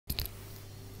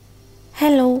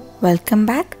Hello welcome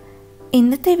back.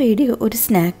 ഇന്നത്തെ video ഒരു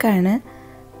സ്നാക്കാണ്.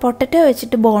 പൊട്ടറ്റോ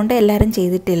വെച്ചിട്ട് ബോണ്ട എല്ലാവരും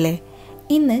ചെയ്തിട്ടില്ലേ?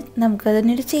 ഇന്ന്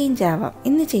നമുക്കതിനൊരു ചേഞ്ച് ആവാം.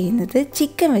 ഇന്ന് ചെയ്യുന്നത്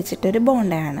ചിക്കൻ വെച്ചിട്ടൊരു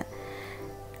ബോണ്ടയാണ്.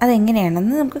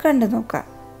 അതെങ്ങനെയാണെന്ന് നമുക്ക് കണ്ടു നോക്കാം.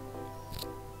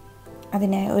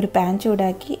 അതിനായി ഒരു പാൻ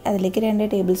ചൂടാക്കി അതിലേക്ക് 2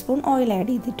 ടേബിൾ സ്പൂൺ ഓയിൽ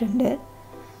ആഡ് ചെയ്തിട്ടുണ്ട്.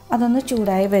 അതൊന്ന്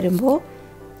ചൂടായി വരുമ്പോൾ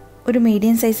ഒരു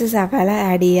മീഡിയം സൈസ് സവാള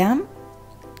ആഡ് ചെയ്യാം.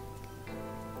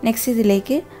 നെക്സ്റ്റ്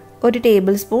ഇതിലേക്ക് 1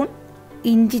 ടേബിൾ സ്പൂൺ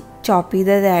ഇഞ്ചി ചോപ്പ്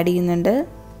ചെയ്തത് ആഡ് ചെയ്യുന്നുണ്ട്.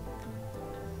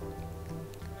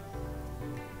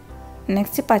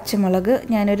 നെക്സ്റ്റ് പച്ചമുളക്,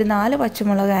 ഞാനൊരു 4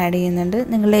 പച്ചമുളക് ആഡ് ചെയ്യുന്നുണ്ട്.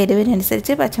 നിങ്ങളുടെ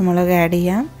എരിവിനനുസരിച്ച് പച്ചമുളക് ആഡ്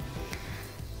ചെയ്യാം.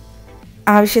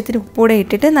 ആവശ്യത്തിന് ഉപ്പൂടെ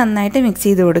ഇട്ടിട്ട് നന്നായിട്ട് മിക്സ്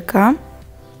ചെയ്ത് കൊടുക്കാം.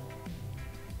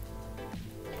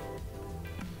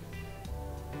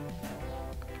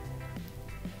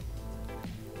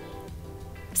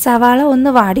 സവാള ഒന്ന്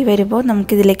വാടി വരുമ്പോൾ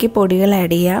നമുക്കിതിലേക്ക് പൊടികൾ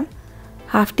ആഡ് ചെയ്യാം.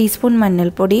 1/2 ടീസ്പൂൺ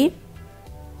മഞ്ഞൾപ്പൊടി,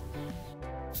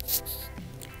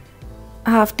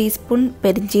 1/2 ടീസ്പൂൺ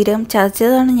പെരിഞ്ചീരകം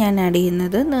ചതച്ചതാണ് ഞാൻ ആഡ്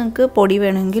ചെയ്യുന്നത്. നിങ്ങൾക്ക് പൊടി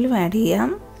വേണമെങ്കിലും ആഡ് ചെയ്യാം.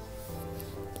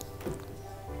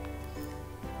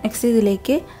 നെക്സ്റ്റ്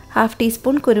ഇതിലേക്ക് 1/2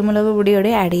 ടീസ്പൂൺ കുരുമുളക്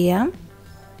പൊടിയോടെ ആഡ് ചെയ്യാം.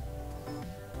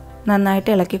 നന്നായിട്ട്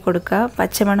ഇളക്കി കൊടുക്കുക.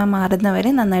 പച്ചമണം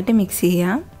മാറുന്നവരെ നന്നായിട്ട് മിക്സ്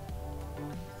ചെയ്യാം.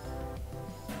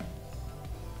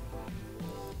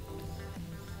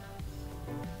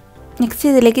 നെക്സ്റ്റ്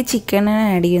ഇതിലേക്ക് ചിക്കനാണ്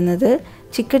ആഡ് ചെയ്യുന്നത്.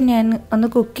 ചിക്കൻ ഞാൻ ഒന്ന്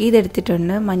കുക്ക്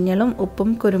ചെയ്തെടുത്തിട്ടുണ്ട്. മഞ്ഞളും ഉപ്പും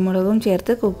കുരുമുളകും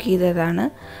ചേർത്ത് കുക്ക് ചെയ്തതാണ്.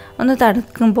 ഒന്ന്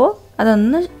തണുക്കുമ്പോൾ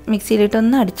അതൊന്ന്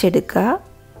മിക്സിയിലിട്ടൊന്ന് അടിച്ചെടുക്കുക.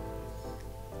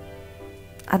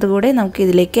 അതുകൂടെ നമുക്ക്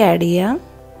ഇതിലേക്ക് ആഡ് ചെയ്യാം.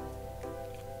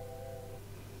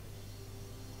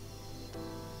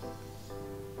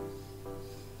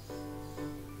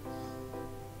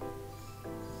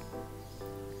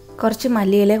 കുറച്ച്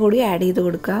മല്ലിയില കൂടി ആഡ് ചെയ്ത്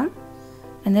കൊടുക്കാം.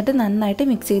 എന്നിട്ട് നന്നായിട്ട്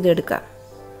മിക്സ് ചെയ്തെടുക്കാം.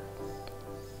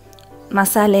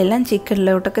 മസാലയെല്ലാം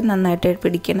ചിക്കനിലോട്ടൊക്കെ നന്നായിട്ട്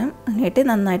പിടിക്കണം. എന്നിട്ട്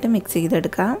നന്നായിട്ട് മിക്സ്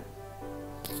ചെയ്തെടുക്കാം.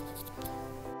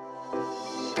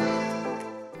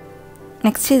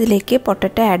 നെക്സ്റ്റ് ഇതിലേക്ക്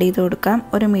പൊട്ടറ്റോ ആഡ് ചെയ്ത് കൊടുക്കാം.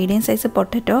 ഒരു മീഡിയം സൈസ്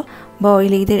പൊട്ടറ്റോ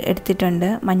ബോയിൽ ചെയ്ത് എടുത്തിട്ടുണ്ട്.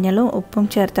 മഞ്ഞളും ഉപ്പും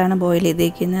ചേർത്താണ് ബോയിൽ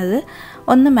ചെയ്തിരിക്കുന്നത്.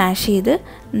 ഒന്ന് മാഷ് ചെയ്ത്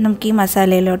നമുക്ക് ഈ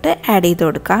മസാലയിലോട്ട് ആഡ് ചെയ്ത്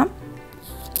കൊടുക്കാം.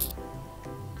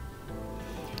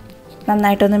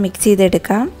 നന്നായിട്ടൊന്ന് മിക്സ്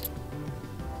ചെയ്തെടുക്കാം.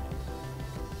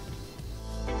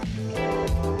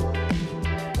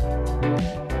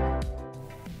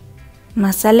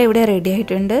 മസാല ഇവിടെ റെഡി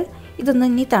ആയിട്ടുണ്ട്. ഇതൊന്ന്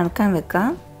ഇനി തണുക്കാൻ വെക്കാം.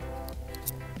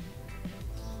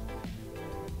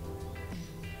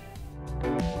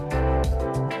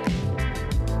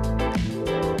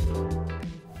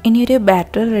 ഇനിയൊരു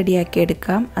ബാറ്റർ റെഡിയാക്കി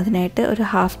എടുക്കാം. അതിനായിട്ട് ഒരു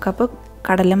 1/2 കപ്പ്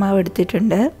കടലമാവ്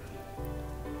എടുത്തിട്ടുണ്ട്.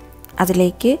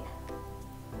 അതിലേക്ക്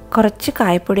കുറച്ച്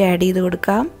കായപ്പൊടി ആഡ് ചെയ്ത്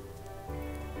കൊടുക്കാം.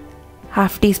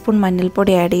 1/2 ടീസ്പൂൺ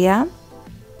മഞ്ഞൾപ്പൊടി ആഡ് ചെയ്യാം.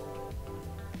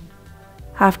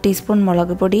 1/2 ടീസ്പൂൺ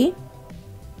മുളക് പൊടി,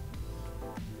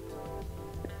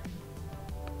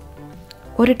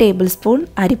 1 ടേബിൾ സ്പൂൺ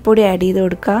അരിപ്പൊടി ആഡ് ചെയ്ത്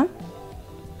കൊടുക്കാം.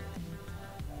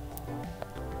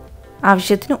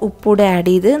 ആവശ്യത്തിന് ഉപ്പൂടെ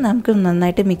ആഡ് ചെയ്ത് നമുക്ക്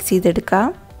നന്നായിട്ട് മിക്സ് ചെയ്തെടുക്കാം.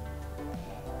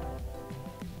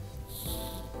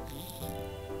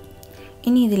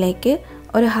 ഇനി ഇതിലേക്ക്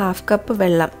ഒരു 1/2 കപ്പ്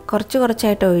വെള്ളം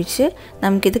കുറച്ചായിട്ട് ഒഴിച്ച്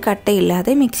നമുക്കിത്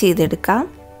കട്ടയില്ലാതെ മിക്സ് ചെയ്തെടുക്കാം.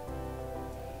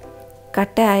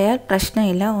 കട്ടയായാൽ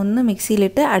പ്രശ്നമില്ല, ഒന്ന്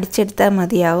മിക്സിയിലിട്ട് അടിച്ചെടുത്താൽ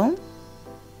മതിയാവും.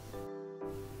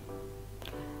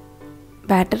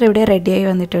 ബാറ്റർ ഇവിടെ റെഡിയായി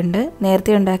വന്നിട്ടുണ്ട്.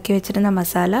 നേരത്തെ ഉണ്ടാക്കി വെച്ചിരുന്ന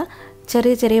മസാല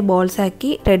ചെറിയ ബോൾസ്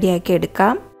ആക്കി റെഡിയാക്കി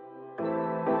എടുക്കാം.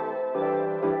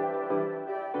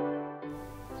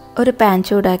 ഒരു പാൻ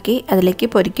ചൂടാക്കി അതിലേക്ക്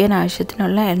പൊരിക്കാൻ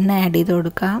ആവശ്യത്തിനുള്ള എണ്ണ ആഡ് ചെയ്ത്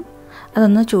കൊടുക്കാം.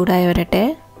 അതൊന്ന് ചൂടായി വരട്ടെ.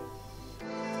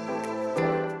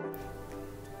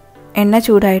 എണ്ണ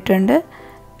ചൂടായിട്ടുണ്ട്.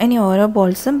 ഇനി ഓരോ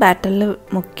ബോൾസും ബാറ്ററിൽ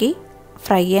മുക്കി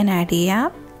ഫ്രൈ ചെയ്യാൻ ആഡ് ചെയ്യാം.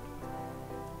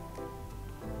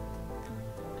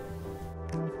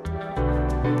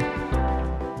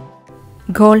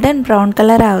 ഗോൾഡൻ ബ്രൗൺ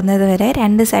കളർ ആവുന്നത് വരെ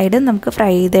 2 സൈഡും നമുക്ക്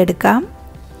ഫ്രൈ ചെയ്തെടുക്കാം.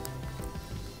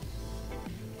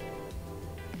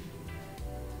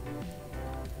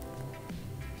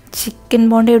 ചിക്കൻ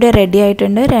ബോണ്ട ഇവിടെ റെഡി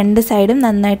ആയിട്ടുണ്ട്. 2 സൈഡും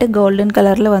നന്നായിട്ട് ഗോൾഡൻ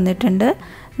കളറിൽ വന്നിട്ടുണ്ട്.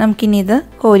 നമുക്കിനി ഇത്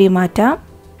കോരി മാറ്റാം.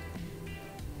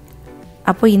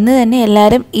 അപ്പോൾ ഇന്ന് തന്നെ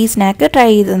എല്ലാവരും ഈ സ്നാക്ക്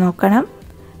ട്രൈ ചെയ്ത് നോക്കണം.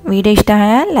 വീഡിയോ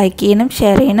ഇഷ്ടമായാൽ ലൈക്ക് ചെയ്യണം,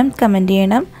 ഷെയർ ചെയ്യണം, കമൻറ്റ്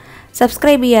ചെയ്യണം.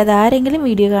 സബ്സ്ക്രൈബ് ചെയ്യാതെ ആരെങ്കിലും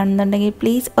വീഡിയോ കാണുന്നുണ്ടെങ്കിൽ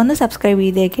പ്ലീസ് ഒന്ന് സബ്സ്ക്രൈബ്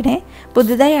ചെയ്തേക്കണേ.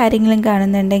 പുതുതായി ആരെങ്കിലും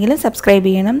കാണുന്നുണ്ടെങ്കിലും സബ്സ്ക്രൈബ്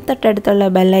ചെയ്യണം. തൊട്ടടുത്തുള്ള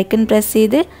ബെല്ലൈക്കൺ പ്രസ്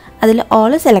ചെയ്ത് അതിൽ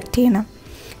ഓൾ സെലക്ട് ചെയ്യണം.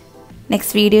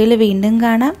 നെക്സ്റ്റ് വീഡിയോയിൽ വീണ്ടും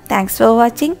കാണാം. Thanks for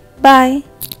watching. ബൈ.